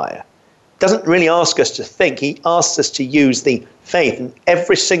thoughts are higher. Doesn't really ask us to think. He asks us to use the faith. And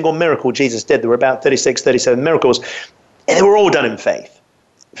every single miracle Jesus did, there were about 36, 37 miracles, and they were all done in faith.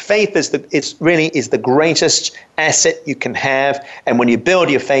 Faith is the greatest asset you can have. And when you build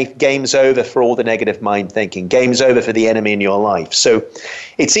your faith, game's over for all the negative mind thinking. Game's over for the enemy in your life. So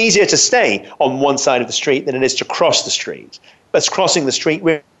it's easier to stay on one side of the street than it is to cross the street. But crossing the street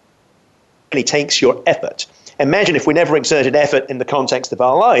really takes your effort. Imagine if we never exerted effort in the context of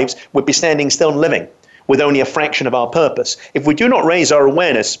our lives, we'd be standing still and living with only a fraction of our purpose. If we do not raise our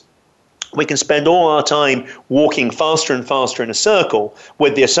awareness, we can spend all our time walking faster and faster in a circle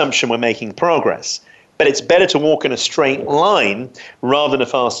with the assumption we're making progress. But it's better to walk in a straight line rather than a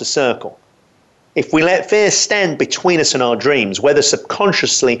faster circle. If we let fear stand between us and our dreams, whether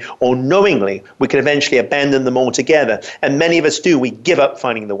subconsciously or knowingly, we can eventually abandon them altogether. And many of us do. We give up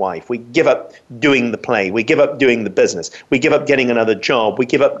finding the wife. We give up doing the play. We give up doing the business. We give up getting another job. We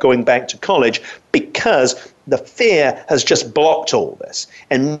give up going back to college because the fear has just blocked all this.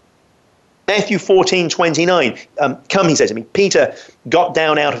 And Matthew 14:29, come, he said to me, Peter got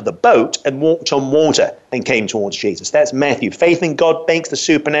down out of the boat and walked on water and came towards Jesus. That's Matthew. Faith in God makes the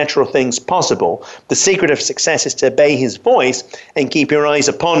supernatural things possible. The secret of success is to obey his voice and keep your eyes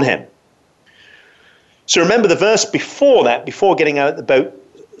upon him. So remember the verse before that, before getting out of the boat,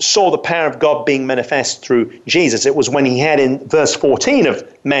 saw the power of God being manifest through Jesus. It was when he had in verse 14 of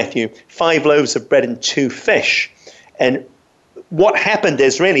Matthew, 5 loaves of bread and 2 fish. And what happened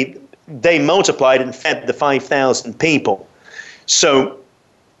is really, they multiplied and fed the 5,000 people. So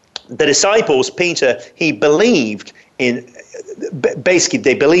the disciples, Peter, he believed in, basically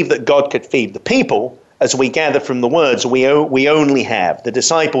they believed that God could feed the people, as we gather from the words, we only have. The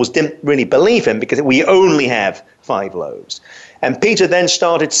disciples didn't really believe him because we only have 5 loaves. And Peter then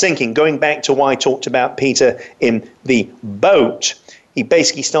started sinking, going back to why I talked about Peter in the boat. He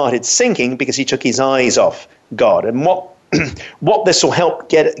basically started sinking because he took his eyes off God. And what this will help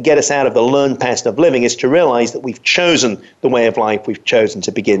get us out of the learned pattern of living is to realize that we've chosen the way of life we've chosen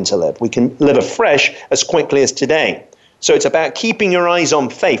to begin to live. We can live afresh as quickly as today. So it's about keeping your eyes on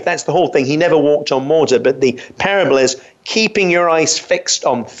faith. That's the whole thing. He never walked on water, but the parable is keeping your eyes fixed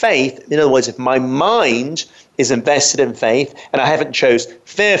on faith. In other words, if my mind is invested in faith and I haven't chose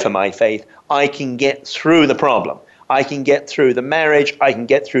fear for my faith, I can get through the problem. I can get through the marriage, I can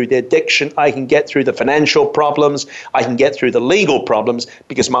get through the addiction, I can get through the financial problems, I can get through the legal problems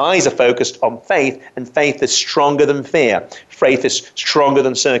because my eyes are focused on faith, and faith is stronger than fear. Faith is stronger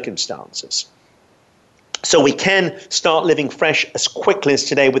than circumstances. So we can start living fresh as quickly as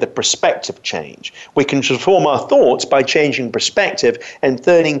today with a perspective change. We can transform our thoughts by changing perspective and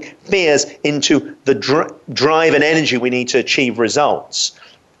turning fears into the drive and energy we need to achieve results.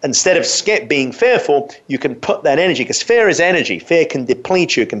 Instead of being fearful, you can put that energy, because fear is energy. Fear can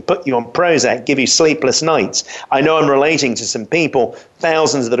deplete you, can put you on Prozac, give you sleepless nights. I know I'm relating to some people,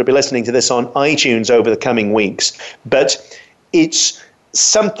 thousands that will be listening to this on iTunes over the coming weeks, but it's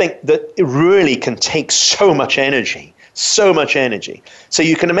something that really can take so much energy, so much energy. So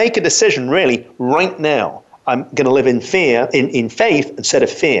you can make a decision really right now. I'm going to live in faith instead of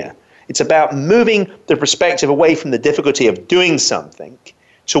fear. It's about moving the perspective away from the difficulty of doing something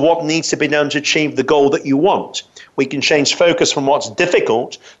to what needs to be done to achieve the goal that you want. We can change focus from what's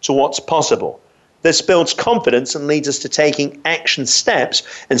difficult to what's possible. This builds confidence and leads us to taking action steps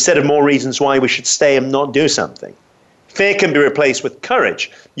instead of more reasons why we should stay and not do something. Fear can be replaced with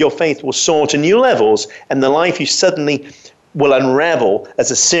courage. Your faith will soar to new levels, and the life you suddenly will unravel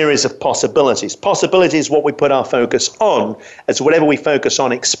as a series of possibilities. Possibility is what we put our focus on, as whatever we focus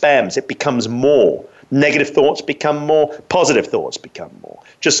on expands. It becomes more. Negative thoughts become more, positive thoughts become more.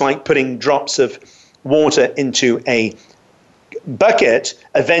 Just like putting drops of water into a bucket,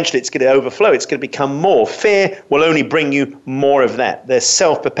 eventually it's going to overflow. It's going to become more. Fear will only bring you more of that. They're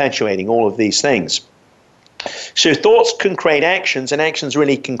self-perpetuating, all of these things. So thoughts can create actions, and actions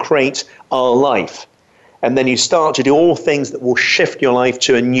really can create our life. And then you start to do all things that will shift your life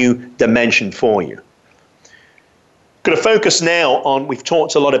to a new dimension for you. Going to focus now on, we've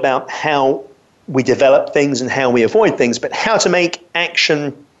talked a lot about how we develop things and how we avoid things, but how to make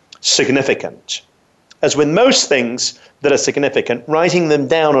action significant. As with most things that are significant, writing them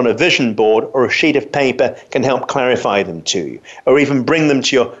down on a vision board or a sheet of paper can help clarify them to you, or even bring them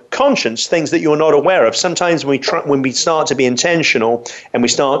to your conscience, things that you're not aware of. Sometimes when we start to be intentional and we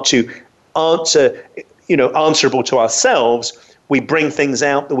start to answerable to ourselves, We bring things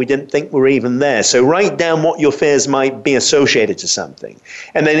out that we didn't think were even there. So write down what your fears might be associated to something,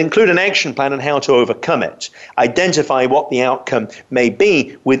 and then include an action plan on how to overcome it. Identify what the outcome may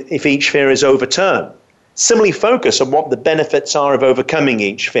be if each fear is overturned. Similarly, focus on what the benefits are of overcoming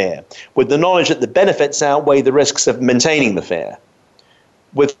each fear, with the knowledge that the benefits outweigh the risks of maintaining the fear.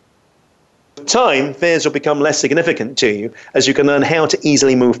 With time, fears will become less significant to you as you can learn how to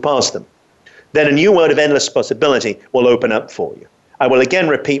easily move past them. Then a new world of endless possibility will open up for you. I will again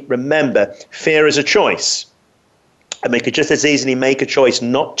repeat, remember, fear is a choice. And we could just as easily make a choice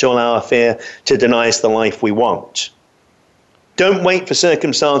not to allow our fear to deny us the life we want. Don't wait for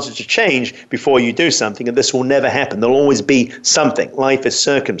circumstances to change before you do something, and this will never happen. There'll always be something. Life is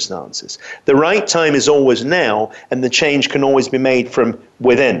circumstances. The right time is always now, and the change can always be made from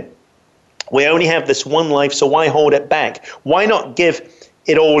within. We only have this one life, so why hold it back? Why not give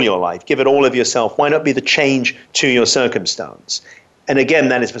it all your life? Give it all of yourself. Why not be the change to your circumstance? And again,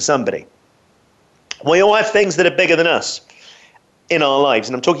 that is for somebody. We all have things that are bigger than us in our lives,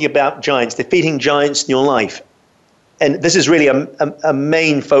 and I'm talking about giants, defeating giants in your life. And this is really a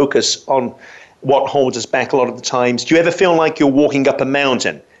main focus on what holds us back a lot of the times. Do you ever feel like you're walking up a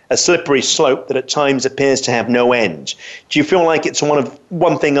mountain, a slippery slope that at times appears to have no end? Do you feel like it's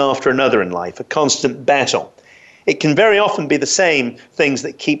one thing after another in life, a constant battle? It can very often be the same things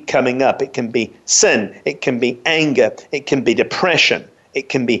that keep coming up. It can be sin, it can be anger, it can be depression, it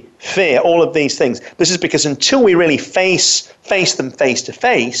can be fear, all of these things. This is because until we really face them face to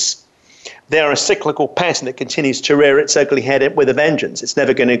face, they are a cyclical pattern that continues to rear its ugly head with a vengeance. It's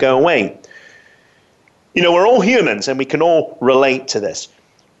never going to go away. You know, we're all humans and we can all relate to this.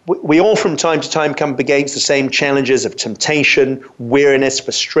 We all from time to time come up against the same challenges of temptation, weariness,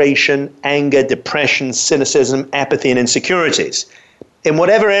 frustration, anger, depression, cynicism, apathy, and insecurities. In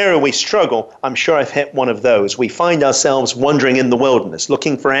whatever area we struggle, I'm sure I've hit one of those. We find ourselves wandering in the wilderness,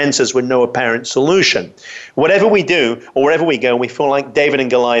 looking for answers with no apparent solution. Whatever we do, or wherever we go, we feel like David and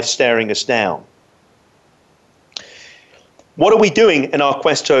Goliath staring us down. What are we doing in our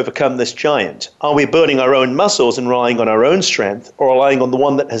quest to overcome this giant? Are we building our own muscles and relying on our own strength, or relying on the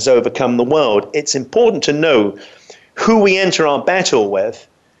one that has overcome the world? It's important to know who we enter our battle with,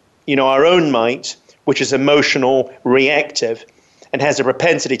 our own might, which is emotional, reactive, and has a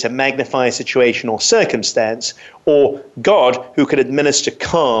propensity to magnify a situation or circumstance, or God, who can administer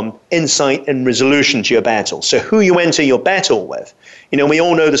calm, insight, and resolution to your battle. So who you enter your battle with. We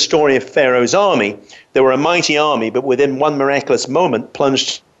all know the story of Pharaoh's army. They were a mighty army, but within one miraculous moment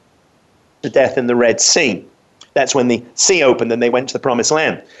plunged to death in the Red Sea. That's when the sea opened and they went to the promised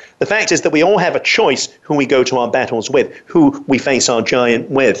land. The fact is that we all have a choice who we go to our battles with, who we face our giant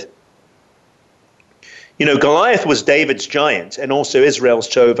with. Goliath was David's giant and also Israel's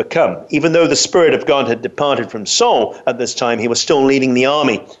to overcome. Even though the Spirit of God had departed from Saul at this time, he was still leading the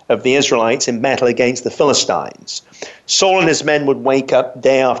army of the Israelites in battle against the Philistines. Saul and his men would wake up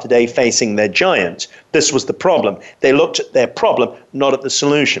day after day facing their giant. This was the problem. They looked at their problem, not at the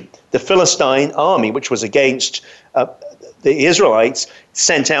solution. The Philistine army, which was against the Israelites,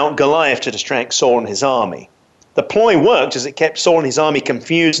 sent out Goliath to distract Saul and his army. The ploy worked as it kept Saul and his army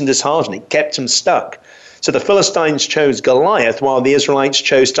confused and disheartened. It kept them stuck. So the Philistines chose Goliath while the Israelites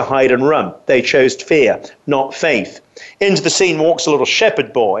chose to hide and run. They chose fear, not faith. Into the scene walks a little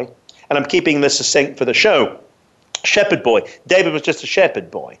shepherd boy, and I'm keeping this succinct for the show. Shepherd boy. David was just a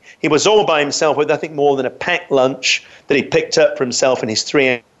shepherd boy. He was all by himself with nothing more than a packed lunch that he picked up for himself and his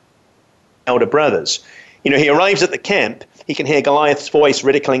 3 elder brothers. He arrives at the camp. He can hear Goliath's voice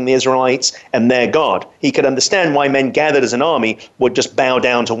ridiculing the Israelites and their God. He could understand why men gathered as an army would just bow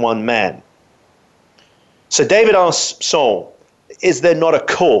down to one man. So David asks Saul, is there not a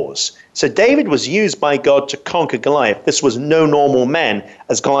cause? So David was used by God to conquer Goliath. This was no normal man,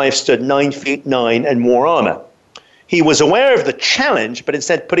 as Goliath stood 9 feet 9 and wore armor. He was aware of the challenge, but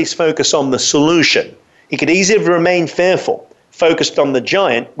instead put his focus on the solution. He could easily remain fearful, focused on the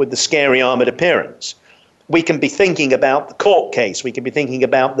giant with the scary armored appearance. We can be thinking about the court case. We can be thinking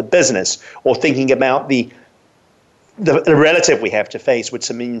about the business, or thinking about the relative we have to face with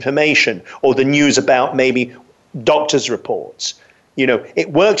some information, or the news about maybe doctor's reports.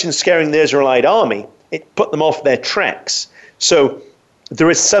 It worked in scaring the Israelite army. It put them off their tracks. So there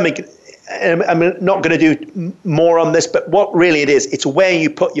is something, I'm not going to do more on this, but what really it is, it's where you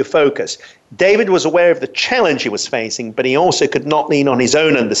put your focus. David was aware of the challenge he was facing, but he also could not lean on his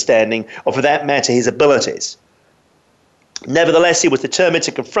own understanding, or for that matter, his abilities. Nevertheless, he was determined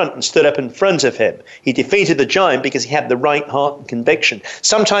to confront and stood up in front of him. He defeated the giant because he had the right heart and conviction.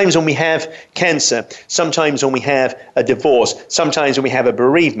 Sometimes when we have cancer, sometimes when we have a divorce, sometimes when we have a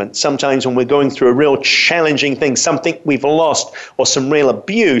bereavement, sometimes when we're going through a real challenging thing, something we've lost or some real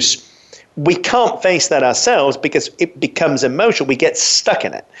abuse, we can't face that ourselves because it becomes emotional. We get stuck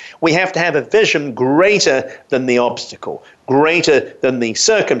in it. We have to have a vision greater than the obstacle, greater than the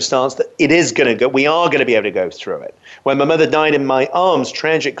circumstance that it is going to go. We are going to be able to go through it. When my mother died in my arms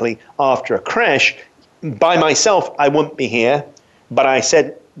tragically after a crash, by myself, I wouldn't be here. But I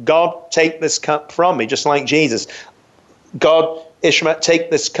said, God, take this cup from me, just like Jesus. God, Ishmael,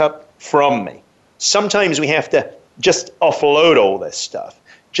 take this cup from me. Sometimes we have to just offload all this stuff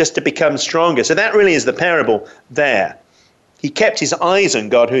just to become stronger. So that really is the parable there. He kept his eyes on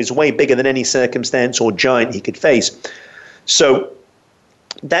God, who is way bigger than any circumstance or giant he could face. So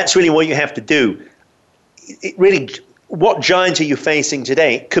that's really what you have to do. It really, what giant are you facing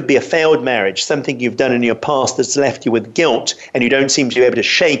today? It could be a failed marriage, something you've done in your past that's left you with guilt and you don't seem to be able to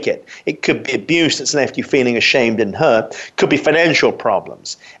shake it. It could be abuse that's left you feeling ashamed and hurt. It could be financial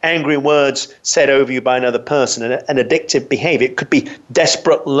problems, angry words said over you by another person, and an addictive behavior. It could be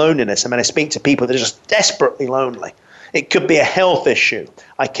desperate loneliness. I mean, I speak to people that are just desperately lonely. It could be a health issue.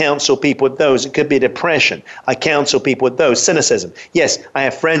 I counsel people with those. It could be depression. I counsel people with those. Cynicism. Yes, I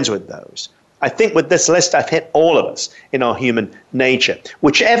have friends with those. I think with this list, I've hit all of us in our human nature.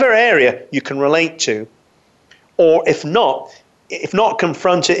 Whichever area you can relate to, or if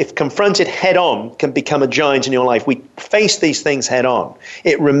confronted head on, can become a giant in your life. We face these things head on.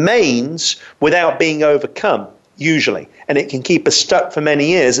 It remains without being overcome, usually, and it can keep us stuck for many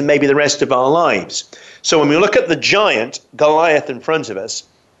years and maybe the rest of our lives. So when we look at the giant, Goliath, in front of us,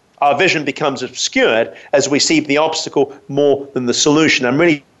 our vision becomes obscured as we see the obstacle more than the solution. I'm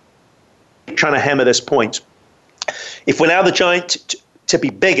really trying to hammer this point. If we allow the giant to be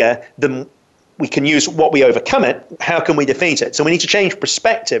bigger than we can use what we overcome it, how can we defeat it? So we need to change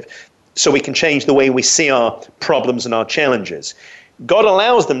perspective so we can change the way we see our problems and our challenges. God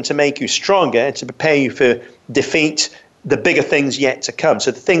allows them to make you stronger and to prepare you for defeat the bigger things yet to come.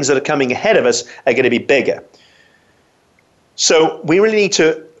 So the things that are coming ahead of us are going to be bigger. So we really need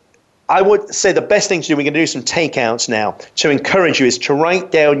to, I would say the best thing to do, we're going to do some takeouts now, to encourage you is to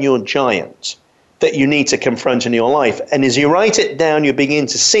write down your giant that you need to confront in your life. And as you write it down, you begin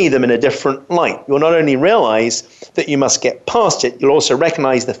to see them in a different light. You'll not only realize that you must get past it, you'll also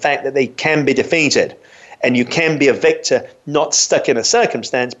recognize the fact that they can be defeated. And you can be a victor, not stuck in a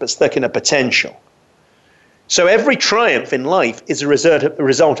circumstance, but stuck in a potential. So every triumph in life is a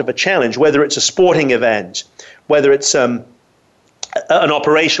result of a challenge, whether it's a sporting event, whether it's an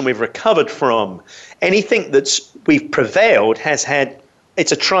operation we've recovered from. Anything that's we've prevailed has had,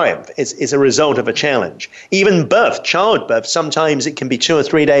 it's a triumph, it's a result of a challenge. Even birth, childbirth, sometimes it can be 2 or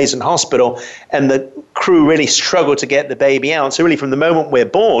 3 days in hospital and the crew really struggle to get the baby out. So really from the moment we're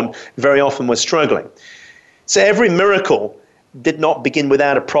born, very often we're struggling. So every miracle did not begin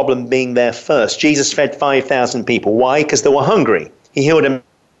without a problem being there first. Jesus fed 5,000 people. Why? Because they were hungry. He healed a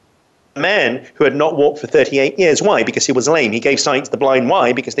man who had not walked for 38 years. Why? Because he was lame. He gave sight to the blind.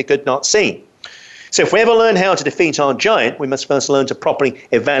 Why? Because they could not see. So if we ever learn how to defeat our giant, we must first learn to properly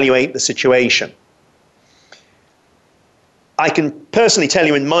evaluate the situation. I can personally tell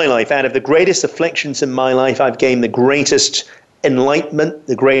you in my life, out of the greatest afflictions in my life, I've gained the greatest enlightenment,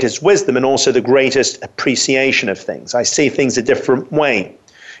 the greatest wisdom, and also the greatest appreciation of things. I see things a different way.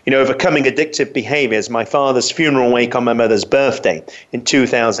 You know, overcoming addictive behaviors. My father's funeral wake on my mother's birthday in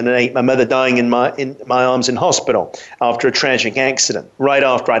 2008. My mother dying in my arms in hospital after a tragic accident, right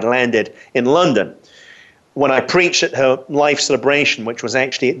after I'd landed in London. When I preached at her life celebration, which was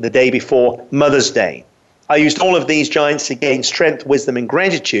actually the day before Mother's Day. I used all of these giants to gain strength, wisdom, and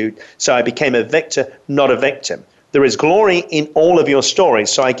gratitude, so I became a victor, not a victim. There is glory in all of your stories,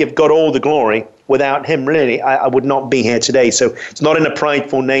 so I give God all the glory. Without him, really, I would not be here today. So it's not in a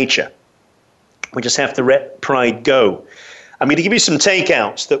prideful nature. We just have to let pride go. I'm going to give you some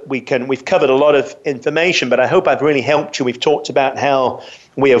takeouts that we've covered a lot of information, but I hope I've really helped you. We've talked about how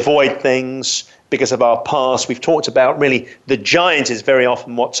we avoid things because of our past. We've talked about really the giant is very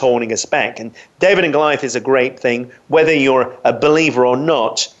often what's holding us back. And David and Goliath is a great thing. Whether you're a believer or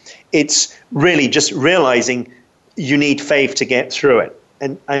not, it's really just realizing you need faith to get through it.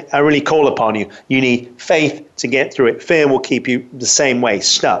 And I really call upon you. You need faith to get through it. Fear will keep you the same way,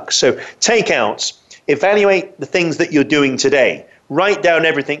 stuck. So takeouts. Evaluate the things that you're doing today. Write down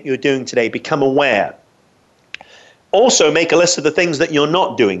everything you're doing today. Become aware. Also, make a list of the things that you're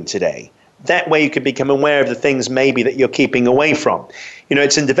not doing today. That way you can become aware of the things maybe that you're keeping away from.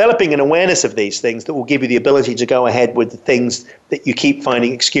 It's in developing an awareness of these things that will give you the ability to go ahead with the things that you keep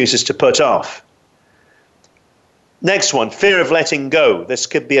finding excuses to put off. Next one, fear of letting go. This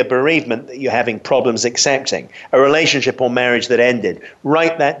could be a bereavement that you're having problems accepting, a relationship or marriage that ended.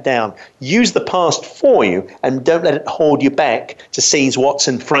 Write that down. Use the past for you and don't let it hold you back to seize what's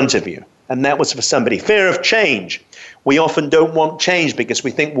in front of you. And that was for somebody. Fear of change. We often don't want change because we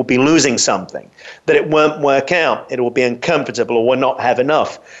think we'll be losing something, that it won't work out, it will be uncomfortable, or we'll not have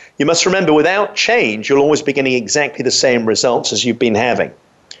enough. You must remember, without change, you'll always be getting exactly the same results as you've been having.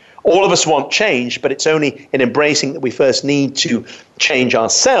 All of us want change, but it's only in embracing that we first need to change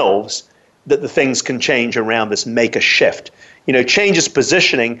ourselves that the things can change around us and make a shift. Change is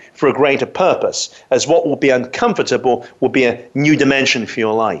positioning for a greater purpose, as what will be uncomfortable will be a new dimension for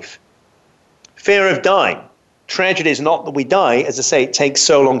your life. Fear of dying. Tragedy is not that we die. As I say, it takes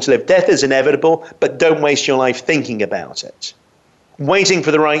so long to live. Death is inevitable, but don't waste your life thinking about it. Waiting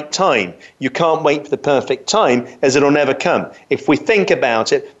for the right time. You can't wait for the perfect time, as it'll never come. If we think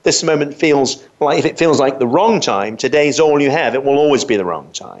about it, this moment feels like, if it feels like the wrong time, today's all you have. It will always be the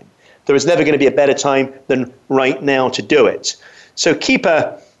wrong time. There is never going to be a better time than right now to do it. So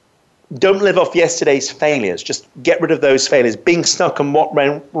don't live off yesterday's failures. Just get rid of those failures. Being stuck on what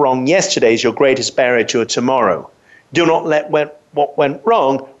went wrong yesterday is your greatest barrier to a tomorrow. Do not let what went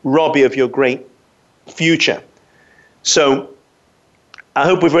wrong rob you of your great future. So I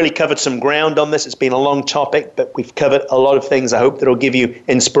hope we've really covered some ground on this. It's been a long topic, but we've covered a lot of things. I hope that it'll give you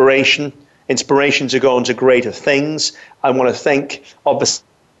inspiration to go on to greater things. I want to thank, obviously,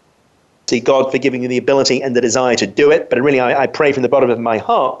 God for giving you the ability and the desire to do it. But really, I pray from the bottom of my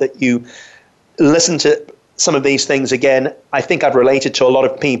heart that you listen to some of these things again. I think I've related to a lot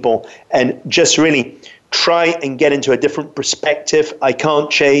of people, and just really try and get into a different perspective. I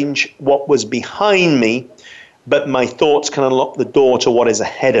can't change what was behind me, but my thoughts can unlock the door to what is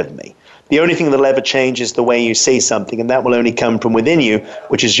ahead of me. The only thing that'll ever change is the way you see something, and that will only come from within you,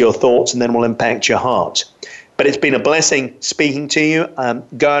 which is your thoughts, and then will impact your heart. But it's been a blessing speaking to you.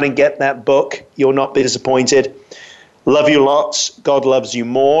 Go out and get that book. You'll not be disappointed. Love you lots. God loves you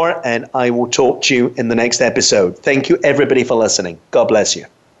more. And I will talk to you in the next episode. Thank you, everybody, for listening. God bless you.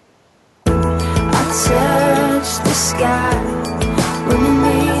 I touch the sky when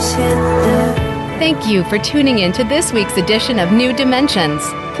the knees hit the... Thank you for tuning in to this week's edition of New Dimensions.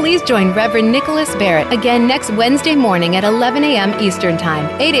 Please join Reverend Nicholas Barrett again next Wednesday morning at 11 a.m. Eastern Time,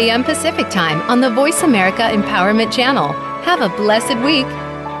 8 a.m. Pacific Time on the Voice America Empowerment Channel. Have a blessed week.